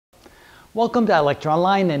Welcome to Lecture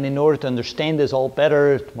Online, and in order to understand this all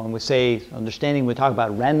better, when we say understanding, we talk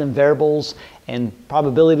about random variables and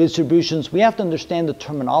probability distributions, we have to understand the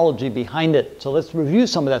terminology behind it. So let's review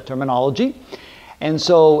some of that terminology. And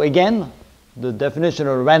so again, the definition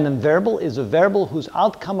of a random variable is a variable whose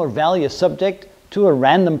outcome or value is subject to a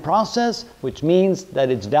random process, which means that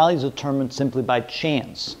its value is determined simply by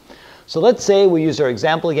chance. So let's say we use our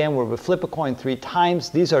example again where we flip a coin 3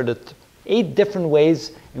 times. These are the 8 different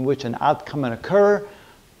ways in which an outcome can occur.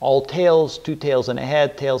 All tails, 2 tails and a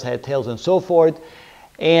head, tails, head, tails, and so forth.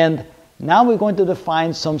 And now we're going to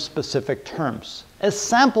define some specific terms. A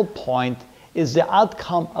sample point is the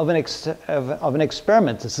outcome of an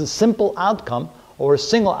experiment. It's a simple outcome or a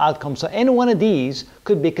single outcome. So any one of these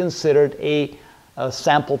could be considered a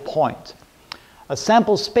sample point. A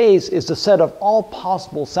sample space is the set of all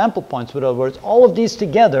possible sample points. In other words, all of these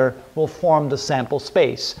together will form the sample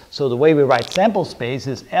space. So the way we write sample space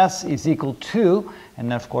is S is equal to,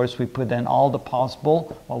 and of course we put in all the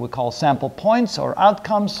possible, what we call sample points or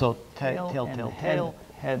outcomes. So tail,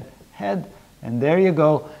 head, head, and there you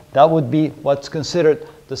go. That would be what's considered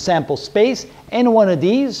the sample space. Any one of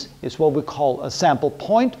these is what we call a sample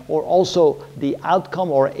point, or also the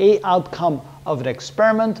outcome or a outcome of an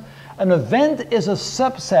experiment. An event is a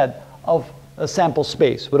subset of a sample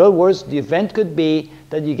space. In other words, the event could be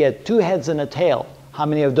that you get 2 heads and a tail. How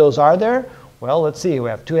many of those are there? Well, let's see. We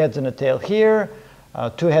have 2 heads and a tail here,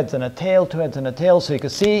 2 heads and a tail, 2 heads and a tail. So you can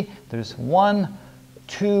see there's 1,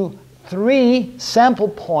 2, 3 sample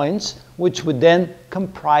points, which would then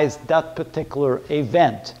comprise that particular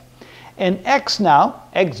event. And x now,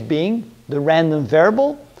 x being the random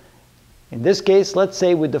variable, in this case, let's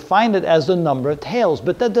say we define it as the number of tails,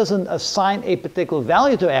 but that doesn't assign a particular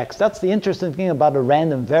value to x. That's the interesting thing about a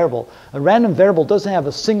random variable. A random variable doesn't have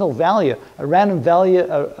a single value. A random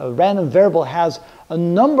variable has a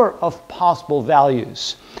number of possible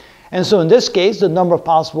values. And so in this case, the number of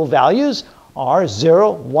possible values are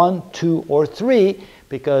 0, 1, 2, or 3,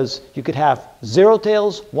 because you could have 0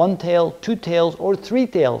 tails, 1 tail, 2 tails, or 3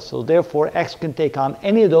 tails. So therefore, x can take on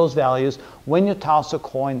any of those values when you toss a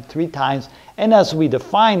coin 3 times. And as we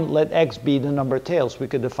define, let x be the number of tails. We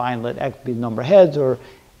could define let x be the number of heads or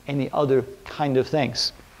any other kind of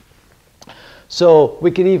things. So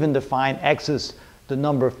we could even define x as the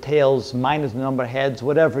number of tails minus the number of heads,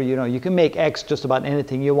 whatever. You can make x just about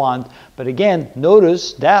anything you want. But again,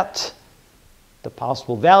 notice that the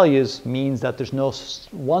possible values means that there's no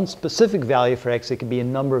one specific value for x. It could be a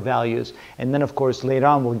number of values. And then, of course, later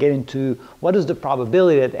on we'll get into what is the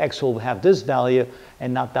probability that x will have this value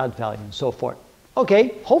and not that value, and so forth.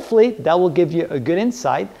 Okay, hopefully that will give you a good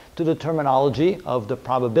insight to the terminology of the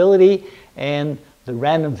probability and the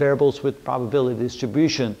random variables with probability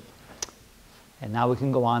distribution. And now we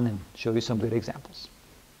can go on and show you some good examples.